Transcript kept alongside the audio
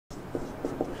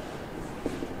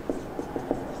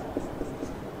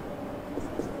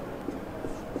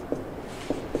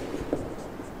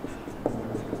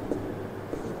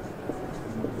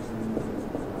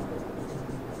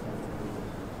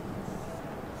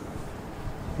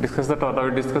discuss the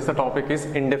topic is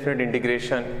indefinite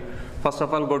integration. First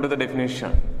of all, go to the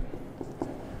definition.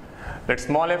 Let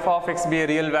small f of x be a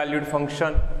real valued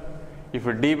function if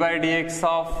d by dx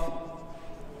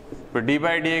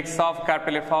of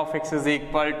capital F of x is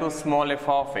equal to small f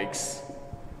of x.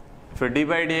 If d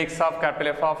by dx of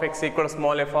capital F of x equal to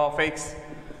small f of x,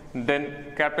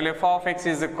 then capital F of x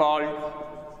is called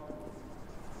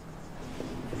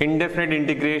indefinite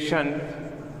integration.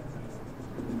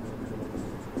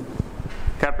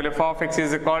 Capital F of x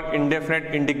is called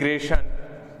indefinite integration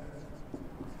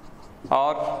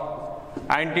or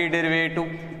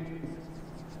antiderivative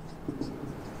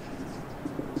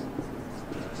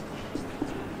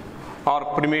or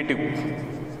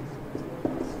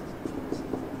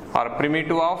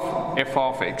primitive of f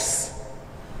of x.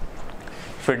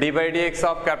 If d by dx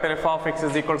of capital F of x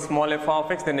is equal to small f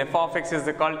of x, then f of x is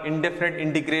called indefinite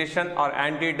integration or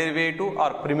antiderivative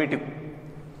or primitive,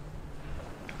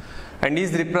 and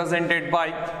is represented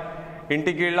by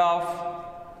integral of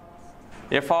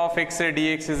f of x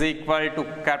dx is equal to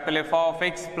capital F of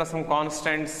x plus some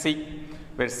constant c,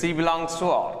 where c belongs to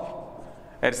R,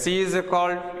 where c is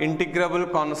called integrable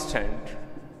constant.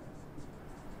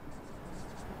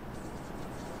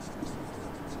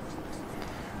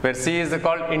 Where c is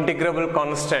called integrable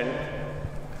constant.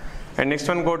 And next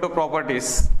one, go to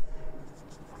properties.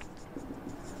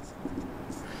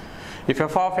 If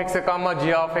f of x comma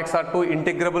g of x are two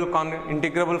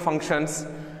integrable functions,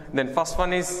 then first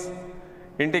one is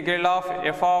integral of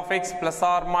f of x plus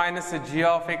or minus g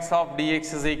of x of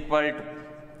dx is equal to.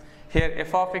 Here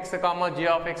f of x comma g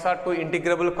of x are two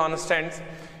integrable constants.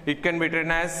 It can be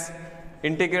written as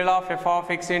integral of f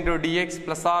of x into dx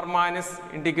plus or minus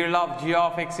integral of g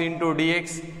of x into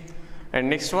dx. And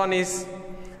next one is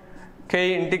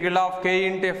k, integral of k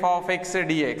into f of x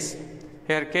dx.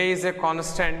 Here k is a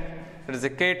constant. It is a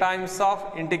k times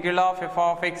of integral of f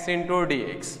of x into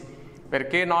dx, where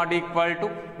k not equal to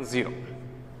 0.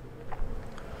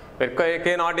 Where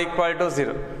k not equal to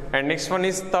 0. And next one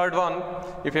is third one.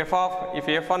 If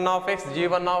f1 of x,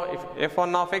 g1 of if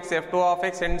f1 of x, f2 of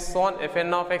x, and so on,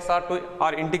 fn of x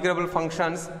are integrable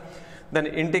functions, then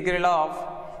integral of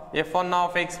f1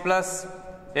 of x plus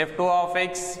f2 of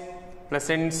x plus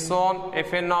and so on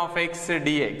fn of x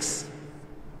dx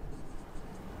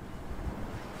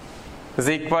is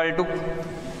equal to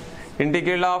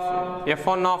integral of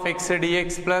f1 of x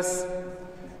dx plus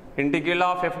integral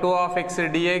of f2 of x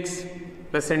dx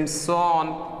plus and so on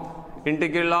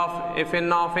integral of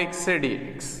fn of x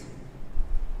dx.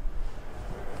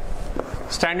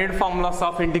 Standard formulas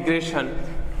of integration.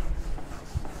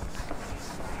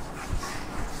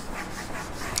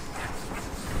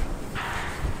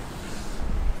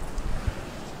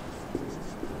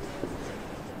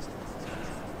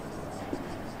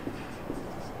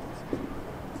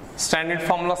 Standard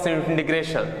formulas of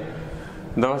integration.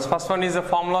 The first one is the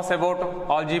formulas about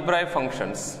algebraic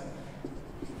functions.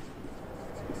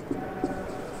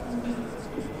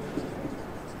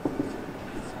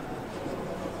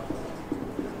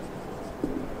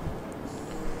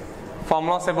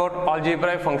 Formulas about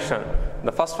algebraic function.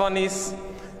 The first one is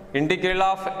integral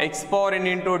of x power n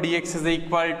into dx is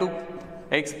equal to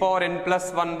x power n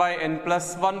plus 1 by n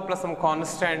plus 1 plus some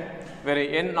constant, where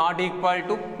n not equal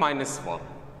to minus 1.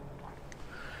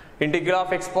 Integral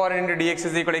of x power n into dx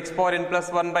is equal to x power n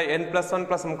plus 1 by n plus 1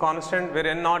 plus some constant, where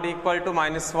n not equal to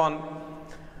minus 1.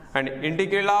 And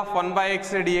integral of 1 by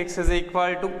x dx is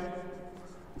equal to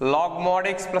log mod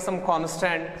x plus some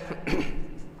constant.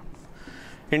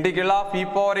 Integral of e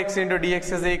power x into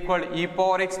dx is equal to e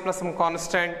power x plus some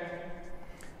constant.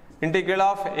 Integral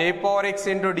of a power x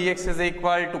into dx is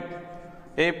equal to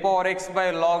a power x by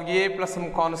log a plus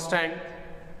some constant.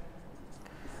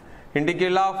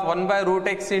 Integral of 1 by root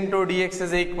x into dx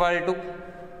is equal to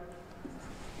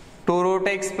 2 root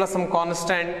x plus some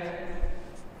constant.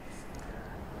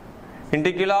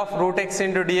 Integral of root x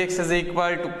into dx is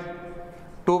equal to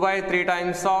 2 by 3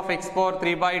 times of x power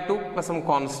 3 by 2 plus some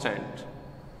constant.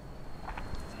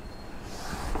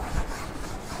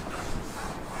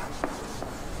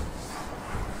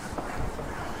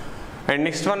 And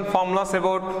next one, formulas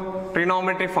about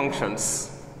trigonometry functions.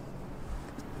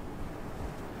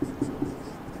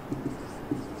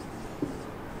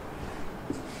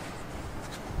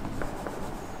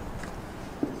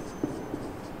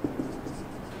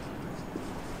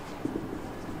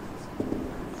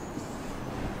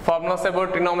 Formulas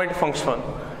about trigonometry function.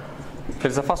 There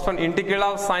is the first one, integral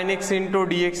of sin x into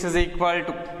dx is equal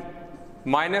to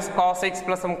minus cos x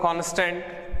plus some constant.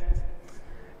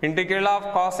 Integral of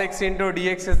cos x into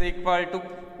dx is equal to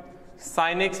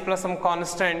sin x plus some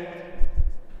constant.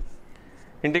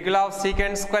 Integral of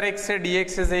secant square x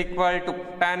dx is equal to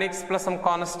tan x plus some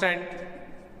constant.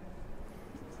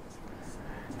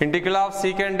 Integral of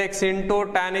secant x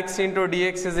into tan x into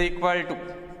dx is equal to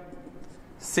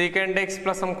secant x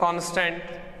plus some constant.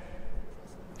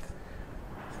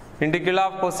 Integral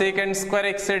of cosecant square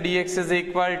x dx is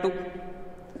equal to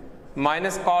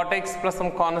minus cot x plus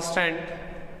some constant.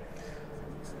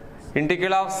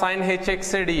 Integral of sin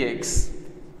hx dx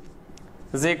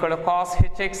is equal to cos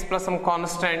hx plus some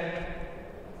constant.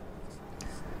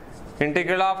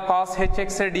 Integral of cos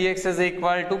hx dx is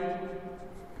equal to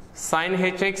sin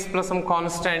hx plus some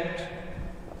constant.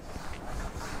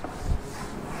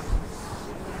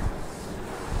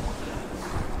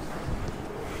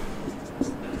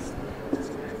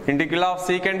 Integral of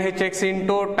secant hx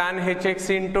into tan hx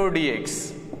into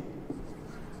dx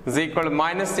is equal to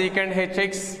minus secant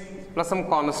hx plus some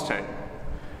constant.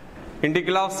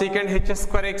 Integral of secant h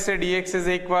square x dx is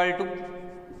equal to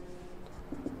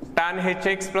tan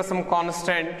hx plus some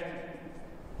constant.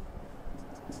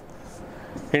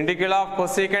 Integral of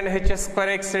cosecant h square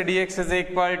x dx is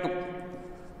equal to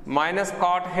minus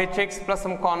cot hx plus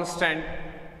some constant.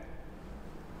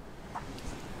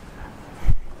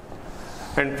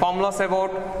 And formulas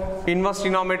about inverse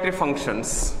trigonometry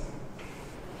functions.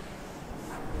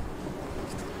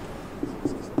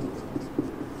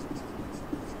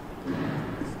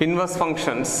 Inverse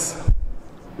functions.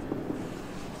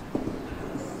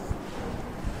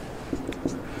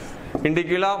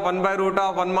 Integral of 1 by root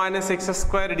of 1 minus x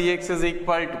square dx is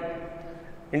equal to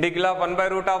integral of 1 by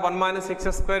root of 1 minus x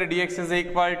square dx is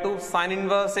equal to sin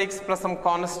inverse x plus some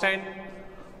constant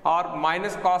or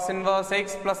minus cos inverse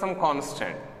x plus some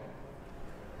constant.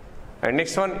 And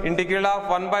next one, integral of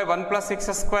 1 by 1 plus x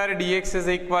square dx is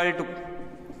equal to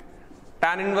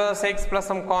tan inverse x plus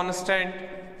some constant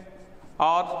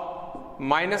or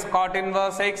minus cot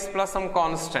inverse x plus some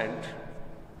constant.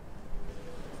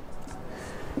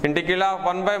 Integral of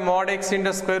 1 by mod x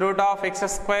into square root of x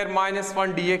square minus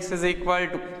 1 dx is equal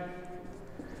to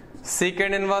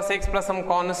secant inverse x plus some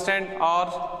constant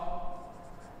or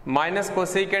minus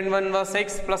cosecant inverse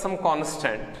x plus some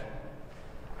constant.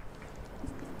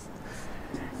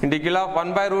 Integral of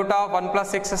 1 by root of 1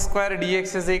 plus x square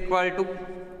dx is equal to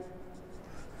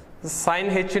sin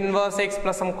h inverse x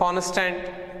plus some constant.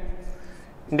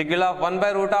 Integral of 1 by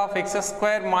root of x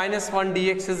square minus 1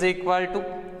 dx is equal to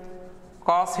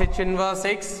cos h inverse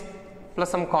x plus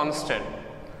some constant.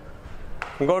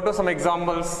 Go to some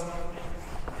examples.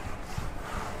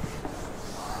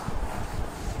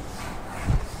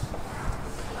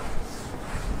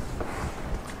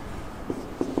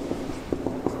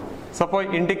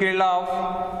 Suppose integral of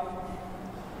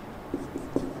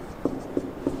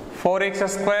 4x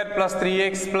square plus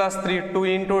 3x plus 2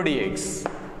 into dx.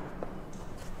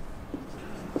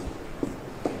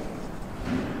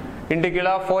 Integral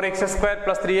of 4x square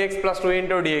plus 3x plus 2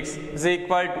 into dx is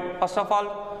equal to, first of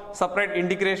all, separate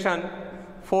integration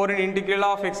 4 in integral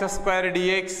of x square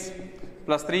dx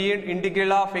plus 3 in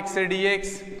integral of x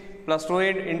dx plus 2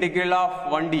 in integral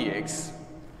of 1 dx.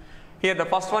 Here the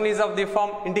first one is of the form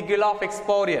integral of x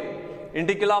power n.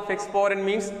 Integral of x power n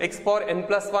means x power n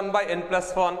plus 1 by n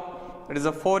plus 1. It is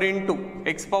a 4 into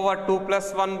x power 2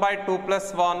 plus 1 by 2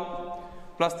 plus 1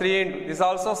 plus 3 into. This is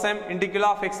also same integral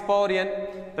of x power n,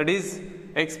 that is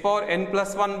x power n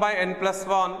plus 1 by n plus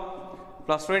 1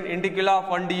 plus 2 in integral of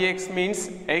 1 dx means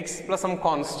x plus some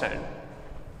constant.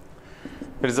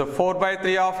 There is a 4 by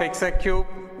 3 of x cube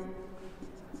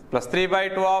plus 3 by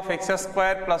 2 of x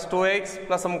square plus 2x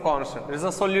plus some constant. This is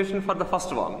a solution for the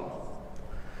first one.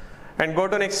 And go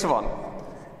to next one.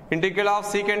 Integral of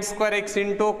secant square x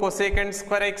into cosecant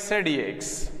square x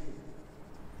dx.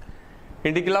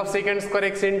 Integral of secant square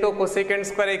x into cosecant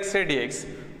square x dx.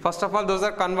 First of all, those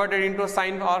are converted into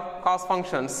sine or cos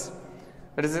functions.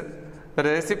 That is the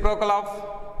reciprocal of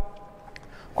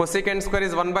cosecant square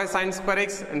is 1 by sine square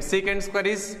x and secant square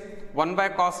is 1 by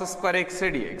cos square x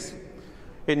dx.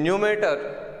 In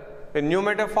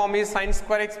numerator form is sine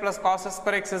square x plus cos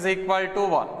square x is equal to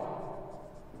 1.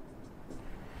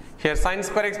 Here sine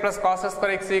square x plus cos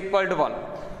square x is equal to 1.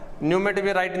 Numerator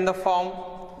we write in the form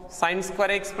sine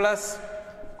square x plus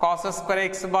cos square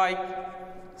x by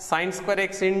sine square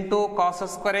x into cos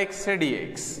square x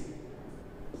dx.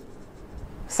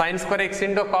 Sine square x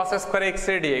into cos square x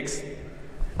dx.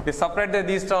 We separate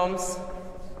these terms.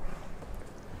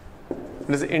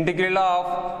 This is integral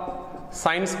of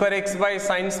sine square x by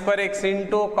sine square x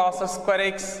into cos square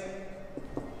x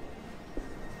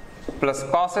plus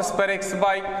cos square x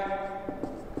by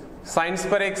sine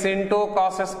square x into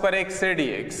cos square x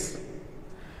dx.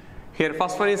 Here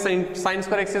first one is sine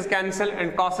square x is cancelled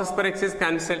and cos square x is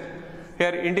cancelled.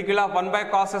 Here integral of 1 by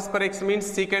cos square x means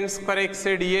secant square x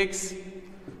dx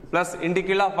plus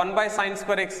integral of 1 by sin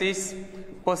square x is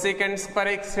cosecant square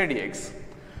x dx.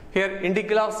 Here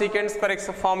integral of secant square x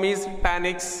form is tan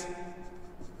x.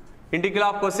 Integral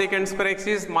of cosecant square x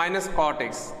is minus cot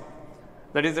x.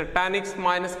 That is tan x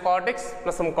minus cot x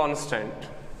plus some constant.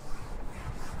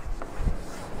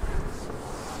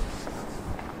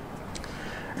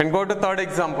 And go to third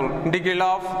example. Integral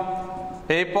of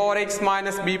a power x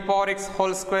minus b power x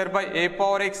whole square by a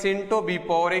power x into b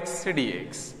power x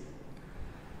dx.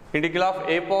 Integral of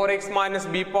a power x minus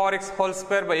b power x whole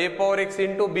square by a power x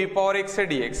into b power x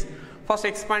dx. First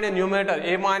expand a numerator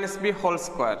a minus b whole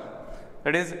square.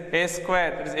 That is a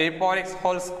square, that is a power x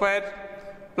whole square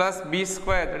plus b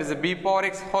square, that is b power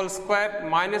x whole square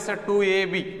minus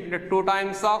 2ab into 2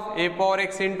 times of a power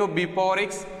x into b power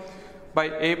x by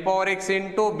a power x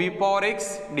into b power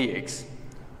x dx.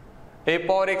 A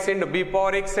power x into b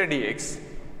power x dx.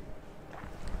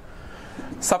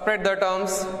 Separate the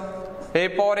terms. A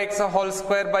power x whole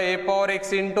square by a power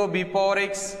x into b power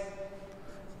x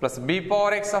plus b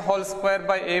power x whole square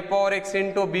by a power x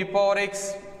into b power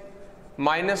x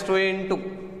minus 2 into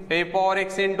a power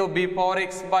x into b power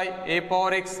x by a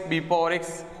power x b power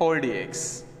x whole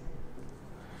dx.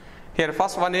 Here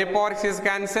first one a power x is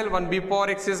cancelled, one b power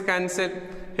x is cancelled.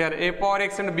 Here a power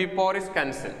x and b power x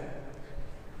cancelled.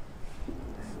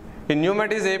 In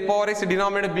numerator is a power x,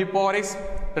 denominator b power x,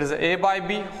 that is a by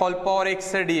b whole power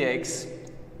x dx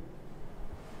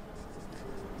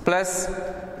plus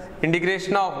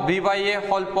integration of b by a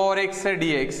whole power x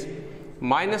dx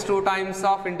minus 2 times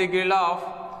of integral of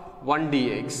 1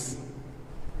 dx.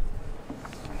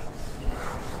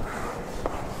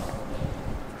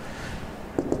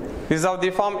 This is of the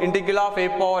form integral of a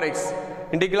power x.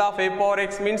 Integral of a power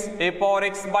x means a power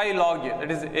x by log a, that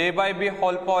is a by b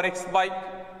whole power x by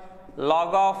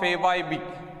log of a by b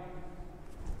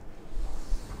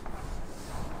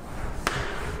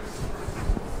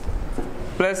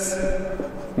plus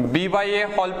b by a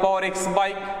whole power x by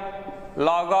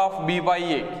log of b by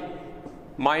a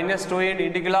minus 2 and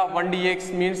integral of 1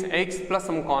 dx means x plus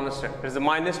some constant. It is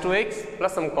minus 2x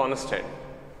plus some constant.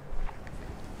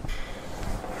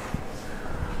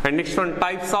 And next one,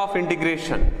 types of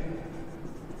integration.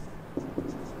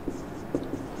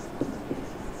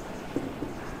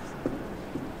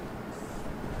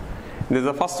 This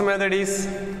the first method is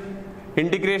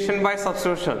integration by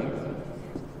substitution.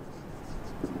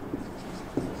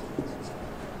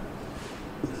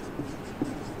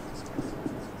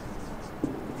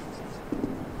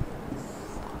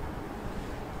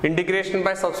 Integration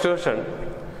by substitution.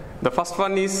 The first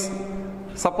one is,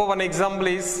 suppose one example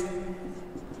is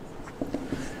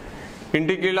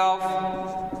integral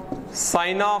of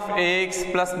sin of ax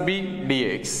plus b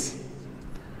dx.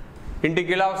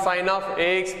 Integral of sin of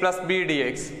ax plus b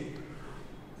dx.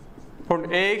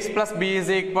 Put ax plus b is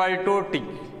equal to t.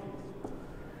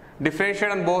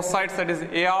 Differentiate on both sides, that is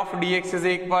a of dx is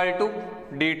equal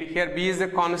to dt. Here b is a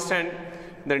constant,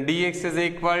 then dx is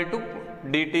equal to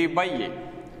dt by a.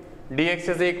 Dx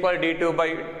is equal to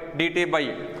dt by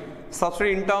a.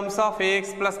 Substitute in terms of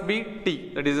ax plus b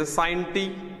t, that is a sin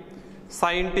t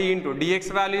into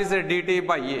dx value is a dt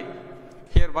by a.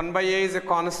 Here 1 by a is a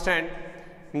constant,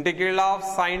 integral of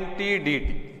sin t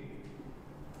dt.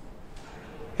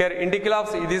 Here integral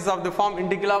of, this is of the form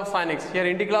integral of sin x. Here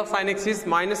integral of sin x is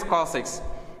minus cos x.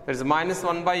 That is minus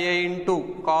 1 by a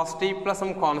into cos t plus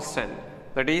some constant.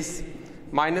 That is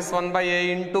minus 1 by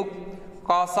a into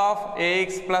cos of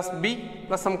ax plus b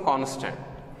plus some constant.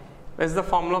 This is the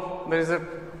formula. There is a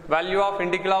value of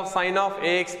integral of sin of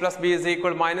ax plus b is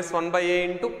equal to minus 1 by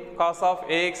a into cos of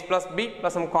ax plus b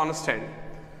plus some constant.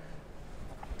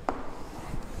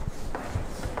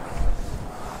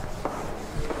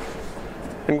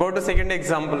 And go to second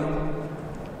example.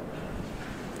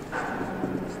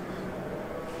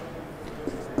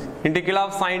 Integral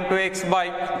of sin 2x by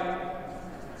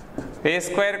a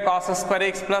square cos square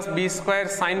x plus b square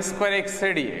sin square x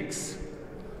dx.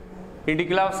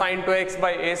 Integral of sin 2x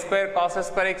by a square cos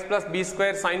square x plus b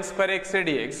square sin square x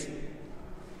dx.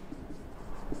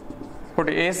 Put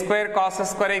a square cos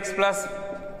square x plus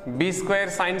b square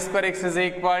sin square x is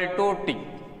equal to t.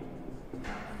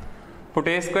 Put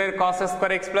a square cos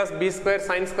square x plus b square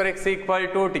sin square x equal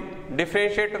to t.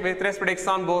 Differentiate with respect to x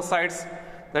on both sides.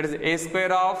 That is a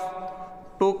square of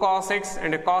 2 cos x,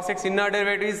 and a cos x inner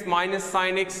derivative is minus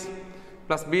sin x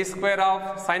plus b square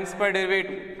of sin square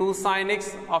derivative 2 sin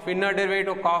x of inner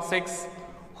derivative cos x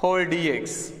whole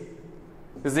dx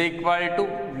is equal to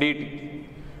dt.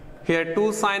 Here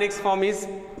 2 sin x form is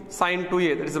sin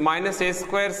 2a, that is minus a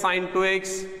square sin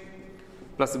 2x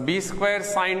plus b square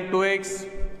sine 2x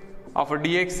of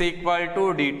dx equal to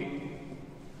dt.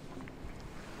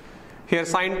 Here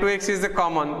sine 2x is the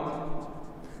common.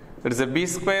 There is a b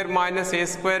square minus a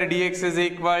square dx is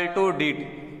equal to dt.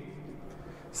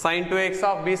 Sine 2x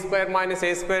of b square minus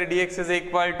a square dx is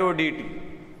equal to dt.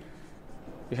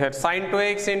 Here sine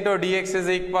 2x into dx is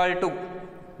equal to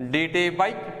dt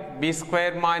by b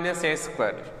square minus a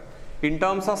square. In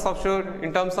terms of substitute,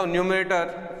 in terms of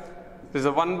numerator, there is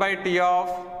a 1 by t of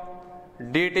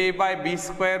dt by b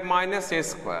square minus a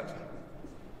square.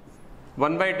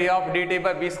 1 by t of dt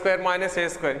by b square minus a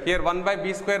square. Here 1 by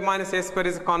b square minus a square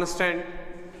is a constant.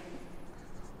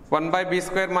 1 by b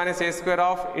square minus a square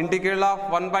of integral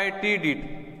of 1 by t dt.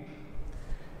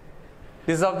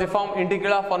 This is of the form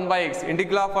integral of 1 by x.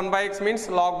 Integral of 1 by x means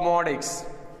log mod x.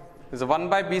 This is 1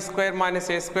 by b square minus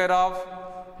a square of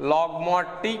log mod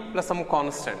t plus some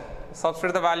constant.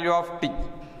 Substitute the value of t.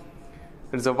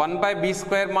 It is a 1 by b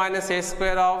square minus a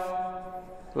square of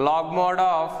log mod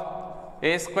of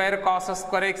a square cos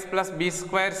square x plus b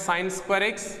square sin square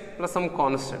x plus some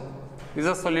constant. This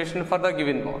is a solution for the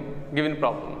given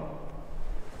problem.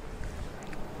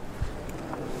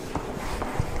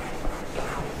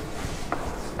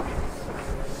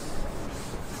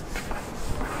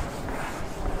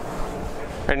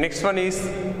 And next one is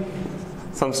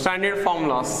some standard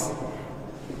formulas.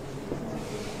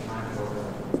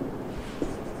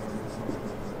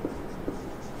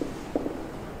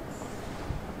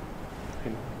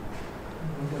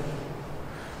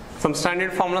 Some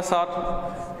standard formulas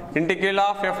are integral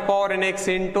of f power nx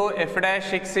into f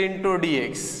dash x into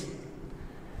dx.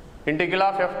 Integral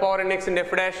of f power nx into f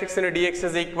dash x into dx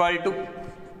is equal to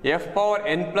f power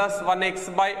n plus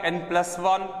 1x by n plus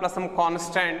 1 plus some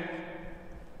constant.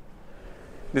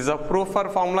 This is a proof for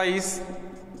formula is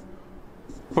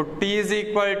put t is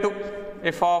equal to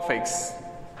f of x.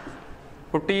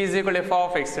 Put t is equal to f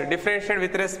of x. Differentiate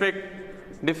with respect,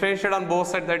 differentiate on both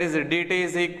sides, that is dt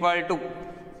is equal to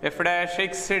f dash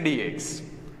x dx.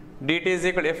 dt is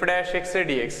equal to f dash x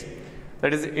dx.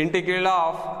 That is integral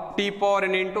of t power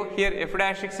n into, here f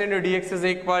dash x into dx is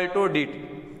equal to dt.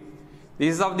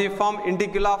 This is of the form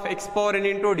integral of x power n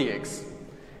into dx.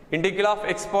 Integral of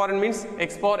x power n means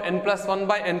x power n plus 1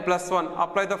 by n plus 1.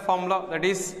 Apply the formula, that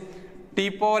is t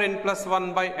power n plus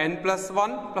 1 by n plus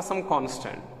 1 plus some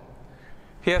constant.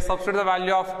 Here substitute the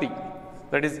value of t,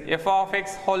 that is f of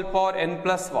x whole power n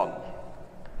plus 1.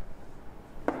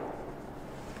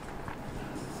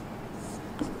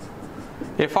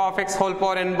 F of x whole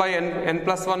power n by n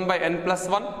plus 1 by n plus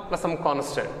 1 plus some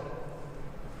constant.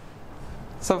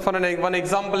 So for one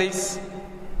example is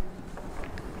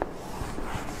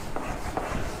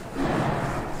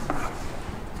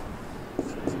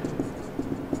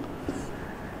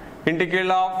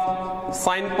integral of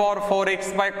sin power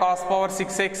 4x by cos power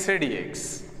 6x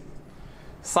dx.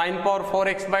 Sin power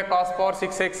 4x by cos power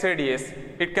 6x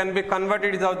dx. It can be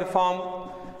converted into the form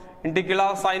integral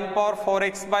of sin power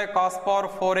 4x by cos power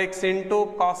 4x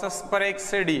into cos square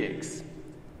x dx.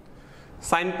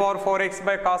 Sin power 4x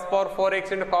by cos power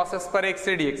 4x into cos square x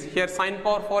dx. Here sin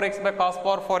power 4x by cos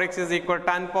power 4x is equal to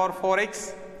tan power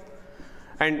 4x,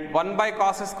 and 1 by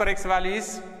cos square x value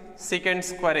is secant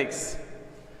square x.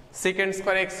 Secant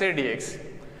square x dx.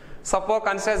 Suppose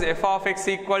consider f of x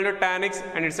equal to tan x,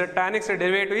 and its tan x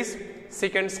derivative is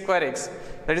secant square x.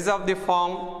 That is of the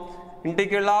form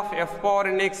integral of f power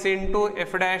nx into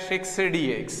f dash x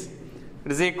dx.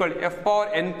 It is equal to f power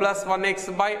n plus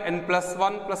 1x by n plus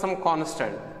 1 plus some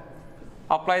constant.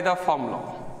 Apply the formula.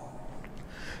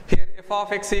 Here f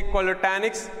of x equal to tan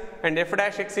x and f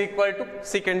dash x equal to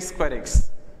secant square x.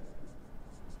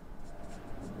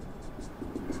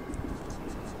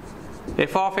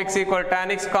 F of x equal to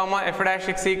tan x comma f dash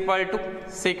x equal to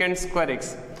secant square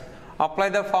x. Apply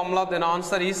the formula, then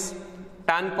answer is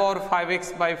tan power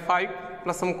 5x by 5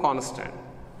 plus some constant.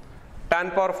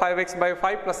 Tan power 5x by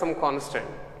 5 plus some constant.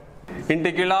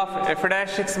 Integral of f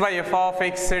dash x by f of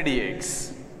x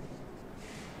dx.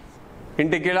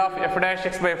 Integral of f dash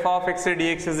x by f of x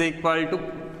dx is equal to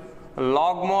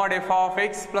log mod f of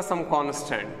x plus some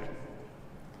constant.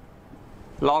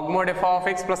 Log mod f of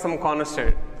x plus some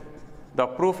constant. The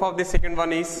proof of the second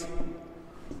one is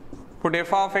put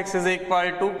f of x is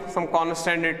equal to some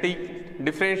constant t,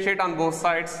 differentiate on both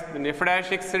sides, then f dash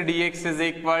x dx is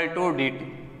equal to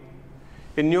dt.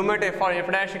 In numerator for f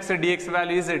dash x dx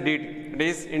value is dt. It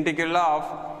is integral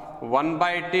of 1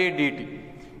 by t dt.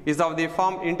 Is of the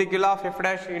form integral of f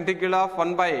dash integral of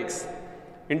 1 by x.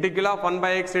 Integral of 1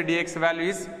 by x dx value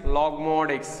is log mod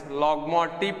x, log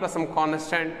mod t plus some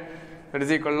constant. That is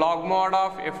equal to log mod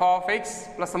of f of x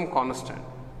plus some constant.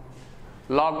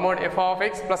 log mod f of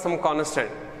x plus some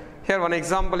constant. Here one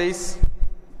example is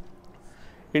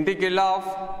integral of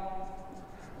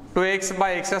 2x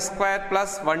by x square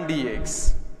plus 1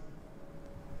 dx.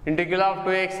 Integral of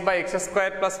 2x by x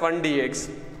square plus 1 dx.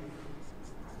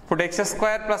 Put x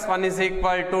square plus 1 is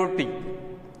equal to t.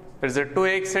 There is a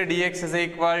 2x dx is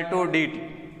equal to dt.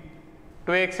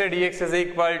 2x dx is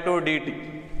equal to dt.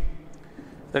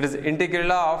 That is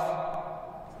integral of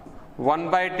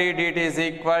 1 by t dt is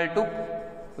equal to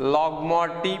log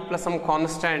mod t plus some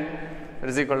constant. That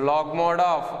is equal to log mod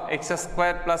of x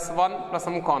square plus 1 plus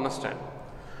some constant.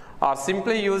 Or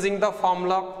simply using the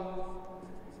formula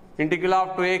integral of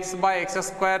 2x by x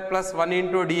square plus 1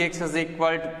 into dx is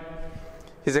equal to,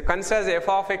 is a consider f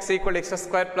of x equal to x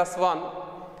square plus 1.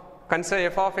 Consider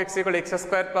f of x equal to x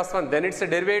square plus 1, then its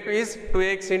derivative is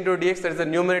 2x into dx, that is the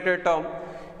numerator term,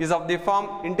 is of the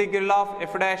form integral of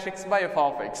f dash x by f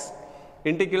of x.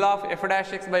 Integral of f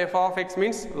dash x by f of x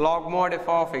means log mod f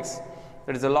of x.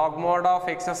 That is the log mod of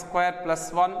x square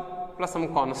plus 1 plus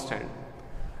some constant.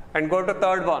 And go to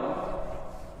third one.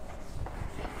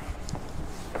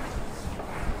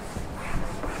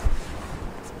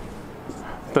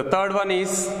 The third one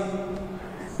is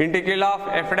integral of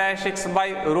f dash x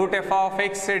by root f of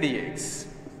x dx.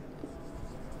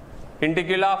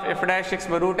 Integral of f dash x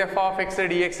by root f of x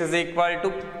dx is equal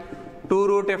to 2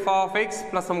 root f of x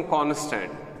plus some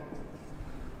constant.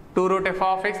 2 root f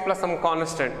of x plus some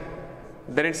constant.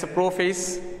 Then its proof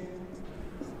is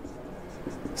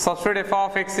substitute f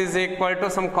of x is equal to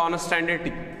some constant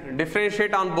t.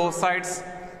 Differentiate on both sides.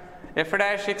 F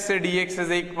dash x dx is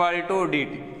equal to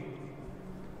dt.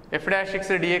 F dash x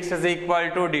dx is equal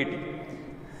to dt.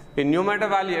 In numerator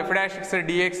value f dash x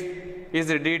dx is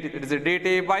dt. It is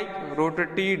dt by root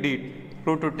t dt.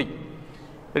 Root t.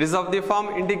 It is of the form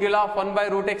integral of 1 by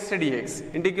root x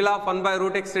dx. Integral of 1 by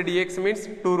root x dx means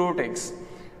 2 root x.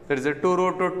 There is a 2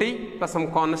 root t plus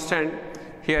some constant.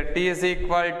 Here t is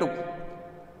equal to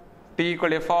t equal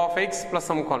to f of x plus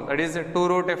some constant. That is 2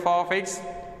 root f of x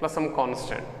plus some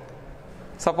constant.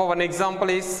 Suppose one example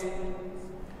is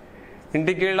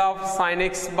integral of sin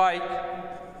x by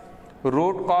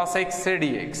root cos x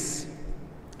dx.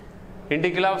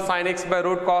 Integral of sin x by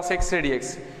root cos x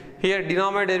dx. Here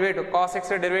denominator derivative, cos x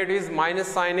derivative is minus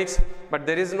sin x, but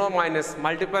there is no minus.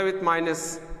 Multiply with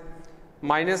minus.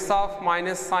 Minus of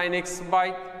minus sin x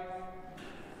by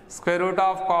square root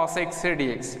of cos x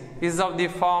dx is of the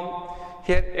form,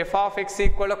 here f of x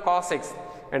equal to cos x,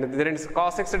 and there is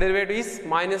cos x derivative is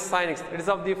minus sin x. It is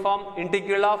of the form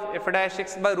integral of f dash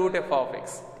x by root f of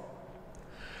x.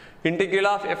 Integral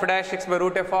of f dash x by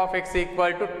root f of x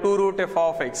equal to 2 root f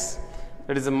of x.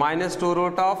 That is minus 2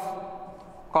 root of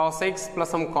cos x plus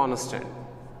some constant.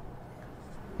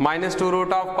 Minus 2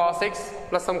 root of cos x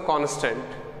plus some constant.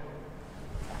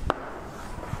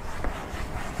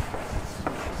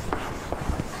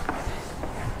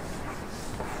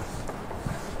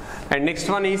 And next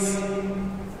one is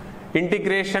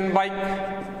integration by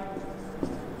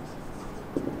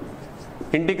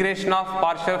integration of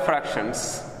partial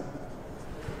fractions.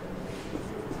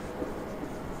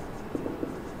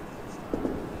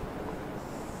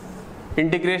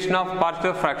 Integration of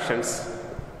partial fractions.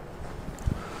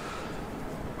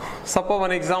 Suppose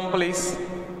one example is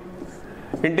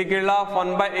integral of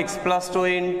 1 by x plus 2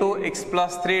 into x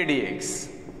plus 3 dx.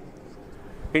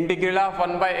 Integral of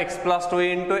 1 by x plus 2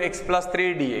 into x plus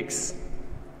 3 dx.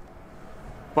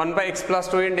 1 by x plus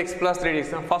 2 into x plus 3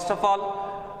 dx. Now, first of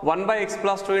all, 1 by x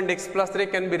plus 2 into x plus 3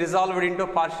 can be resolved into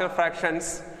partial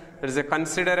fractions. That is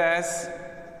consider as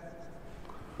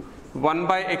 1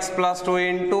 by x plus 2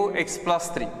 into x plus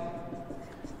 3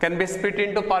 can be split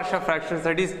into partial fractions,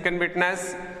 that is can be written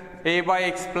as a by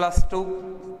x plus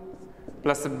 2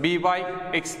 plus b by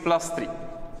x plus 3.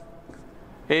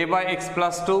 A by x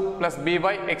plus 2 plus b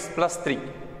by x plus 3.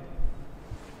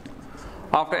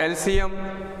 After LCM,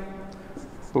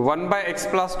 1 by x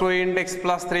plus 2 into x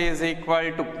plus 3 is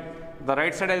equal to, the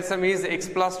right side LCM is x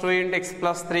plus 2 into x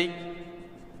plus 3.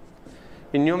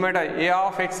 In numerator, a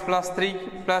of x plus 3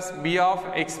 plus b of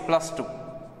x plus 2.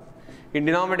 In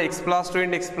denominator, x plus 2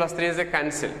 into x plus 3 is a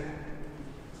cancel.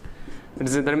 It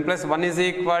is then plus 1 is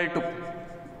equal to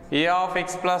a of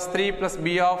x plus 3 plus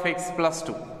b of x plus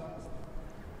 2.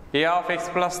 A of x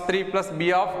plus 3 plus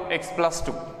b of x plus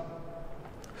 2.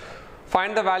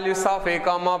 Find the values of a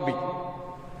comma b.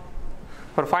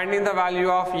 For finding the value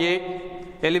of a,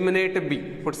 eliminate b.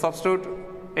 Put substitute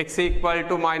x equal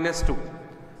to minus 2.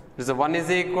 This is 1 is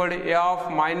equal to a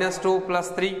of minus 2 plus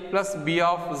 3 plus b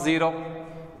of 0.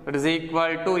 That is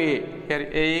equal to a. Here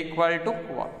a equal to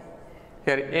 1.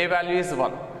 Here a value is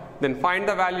 1. Then find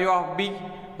the value of b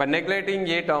by neglecting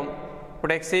a term.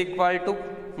 put x equal to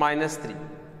minus 3.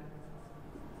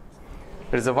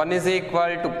 There is a 1 is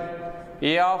equal to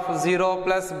a of 0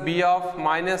 plus b of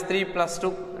minus 3 plus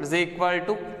 2 is equal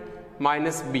to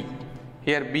minus b.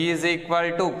 Here b is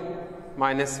equal to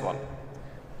minus 1.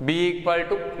 B equal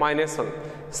to minus 1.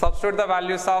 Substitute the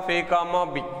values of a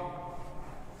comma b.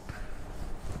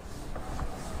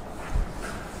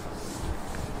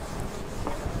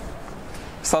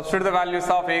 Substitute the values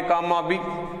of a comma b,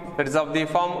 that is of the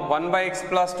form 1 by x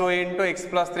plus 2 into x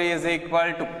plus 3 is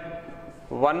equal to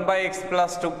 1 by x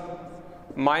plus 2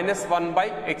 minus 1 by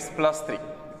x plus 3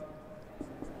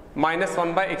 minus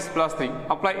 1 by x plus 3.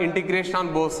 Apply integration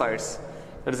on both sides.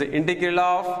 That is the integral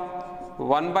of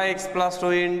 1 by x plus 2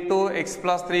 into x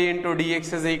plus 3 into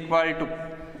dx is equal to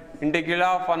integral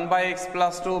of 1 by x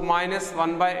plus 2 minus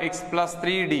 1 by x plus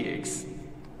 3 dx.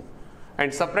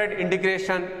 And separate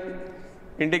integration,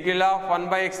 integral of 1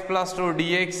 by x plus 2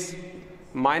 dx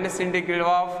minus integral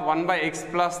of 1 by x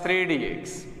plus 3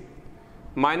 dx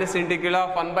minus integral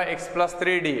of 1 by x plus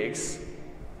 3 dx.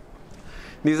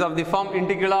 These are the form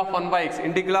integral of 1 by x.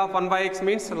 Integral of 1 by x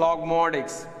means log mod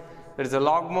x. There is a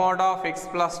log mod of x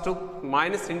plus 2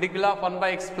 minus integral of 1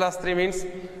 by x plus 3 means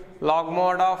log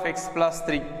mod of x plus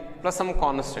 3 plus some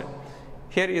constant.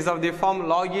 Here is of the form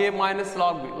log a minus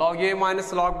log b. Log a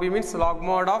minus log b means log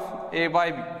mod of a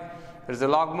by b. There is a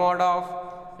log mod of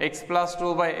x plus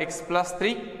 2 by x plus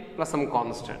 3 plus some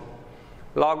constant.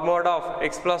 Log mod of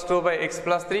x plus 2 by x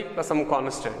plus 3 plus some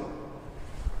constant.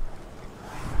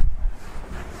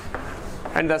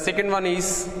 And the second one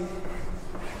is,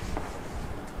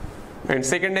 and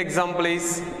second example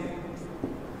is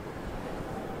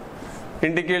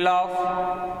integral of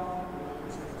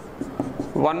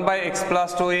 1 by x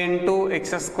plus 2 into x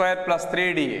square plus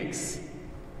 3 dx.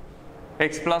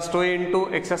 X plus 2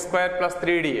 into x square plus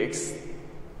 3 dx.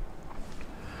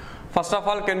 First of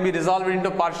all, can be resolved into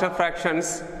partial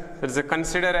fractions. There is a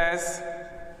consider as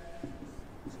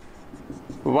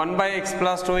 1 by x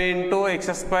plus 2 into x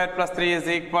square plus 3 is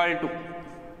equal to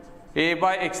a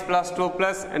by x plus 2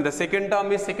 plus, and the second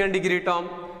term is second degree term.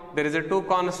 There is a 2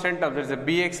 constant term. There is a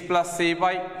bx plus c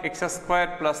by x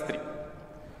square plus 3.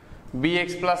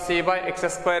 Bx plus c by x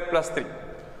square plus 3.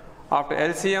 After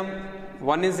LCM,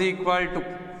 1 is equal to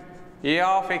a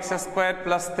of x square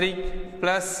plus 3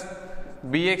 plus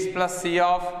bx plus c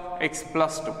of x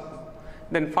plus 2.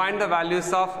 Then find the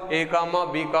values of a comma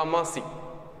b comma c.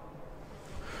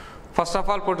 First of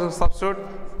all, put substitute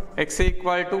x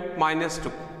equal to minus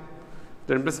 2.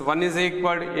 Then plus 1 is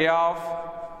equal to a of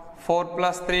 4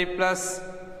 plus 3 plus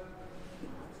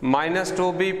minus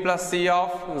 2b plus c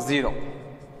of 0.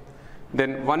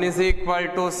 Then 1 is equal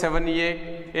to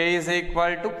 7a. A is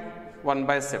equal to 1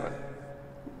 by 7.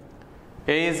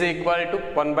 A is equal to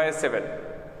 1 by 7.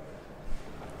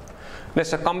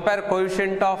 Next, compare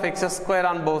coefficient of x square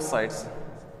on both sides.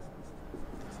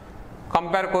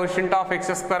 Compare coefficient of x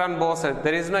square on both sides.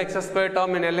 There is no x square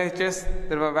term in LHS.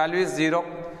 The value is 0.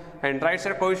 And right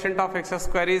side coefficient of x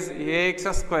square is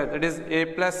ax square. That is a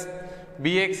plus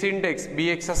bx into x,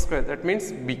 bx square. That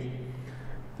means b.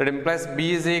 That implies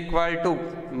b is equal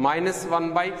to minus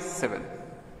 1 by 7.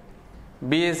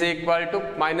 B is equal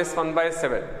to minus 1 by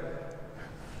 7.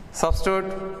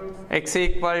 Substitute x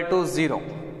equal to 0.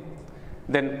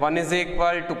 Then 1 is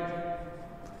equal to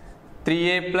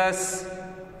 3a plus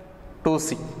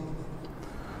 2c.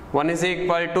 1 is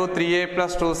equal to 3a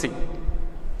plus 2c.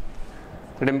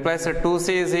 It implies that 2c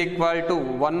is equal to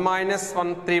 1 minus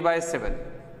 1 3 by 7.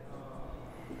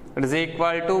 It is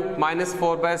equal to minus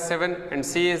 4 by 7, and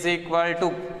c is equal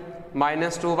to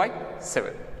minus 2 by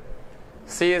 7.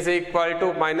 C is equal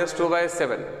to minus 2 by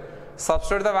 7.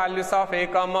 Substitute the values of a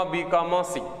comma b comma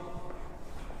c.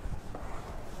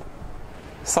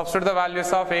 Substitute the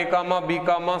values of a comma b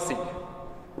comma c.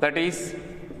 That is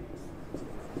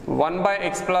 1 by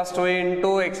x plus 2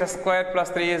 into x square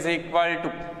plus 3 is equal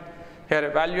to, here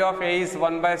value of a is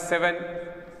 1 by 7,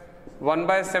 1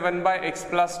 by 7 by x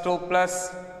plus 2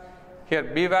 plus, here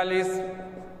b value is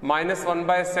minus 1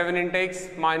 by 7 into x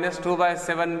minus 2 by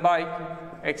 7 by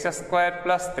x square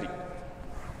plus 3.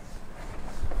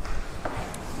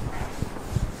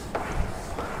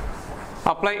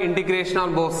 Apply integration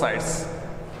on both sides.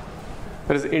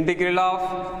 There is integral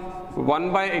of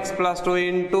 1 by x plus 2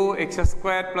 into x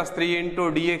square plus 3 into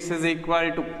dx is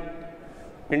equal to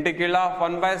integral of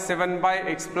 1 by 7 by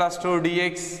x plus 2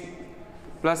 dx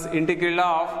plus integral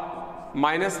of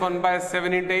minus 1 by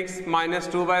 7 into x minus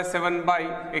 2 by 7 by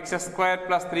x square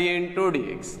plus 3 into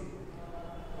dx.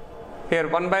 Here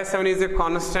 1 by 7 is a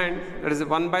constant. That is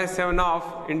 1 by 7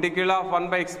 of integral of 1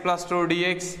 by x plus 2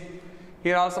 dx.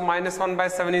 Here also minus 1 by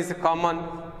 7 is common.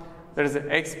 That is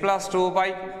x plus 2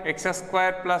 by x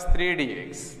square plus 3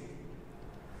 dx.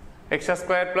 X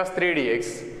square plus 3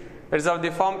 dx. That is of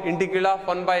the form integral of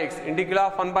 1 by x. Integral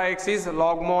of 1 by x is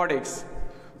log mod x.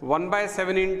 1 by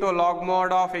 7 into log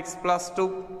mod of x plus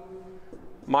 2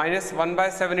 minus 1 by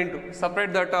 7 into,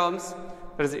 separate the terms,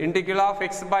 that is integral of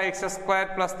x by x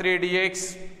square plus 3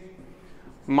 dx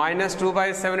minus 2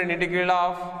 by 7 and integral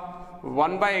of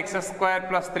 1 by x square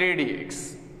plus 3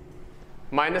 dx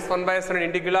minus 1 by 7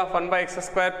 integral of 1 by x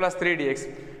square plus 3 dx,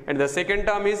 and the second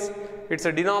term is, it's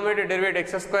a denominator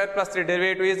derivative x square plus 3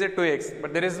 derivative is 2x,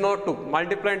 but there is no 2,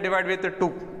 multiply and divide with 2.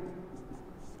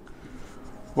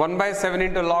 1 by 7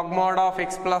 into log mod of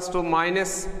x plus 2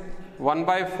 minus 1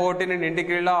 by 14 and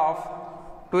integral of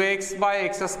 2x by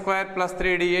x square plus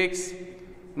 3 dx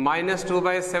minus 2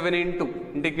 by 7 into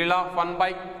integral of 1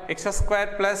 by x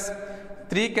square plus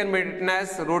 3 can be written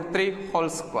as root 3 whole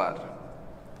square.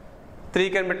 3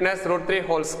 can be written as root 3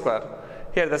 whole square.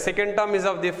 Here the second term is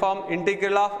of the form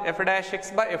integral of f dash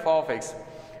x by f of x.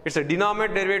 It's a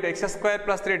denominator derivative x square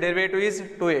plus 3 derivative is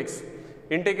 2x.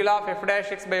 Integral of f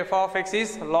dash x by f of x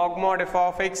is log mod f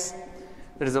of x.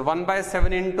 There is a 1 by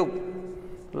 7 into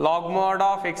log mod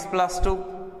of x plus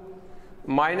 2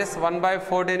 minus 1 by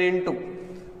 14 into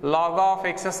log of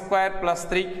x square plus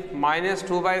 3 minus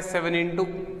 2 by 7 into,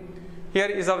 here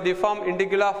is of the form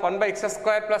integral of 1 by x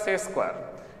square plus a square.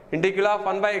 Integral of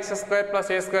 1 by x square plus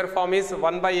a square form is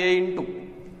 1 by a into,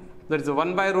 there is a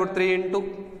 1 by root 3 into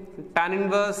tan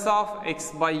inverse of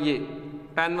x by a,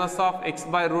 tan inverse of x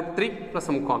by root 3 plus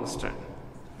some constant,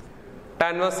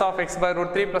 tan inverse of x by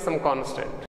root 3 plus some constant.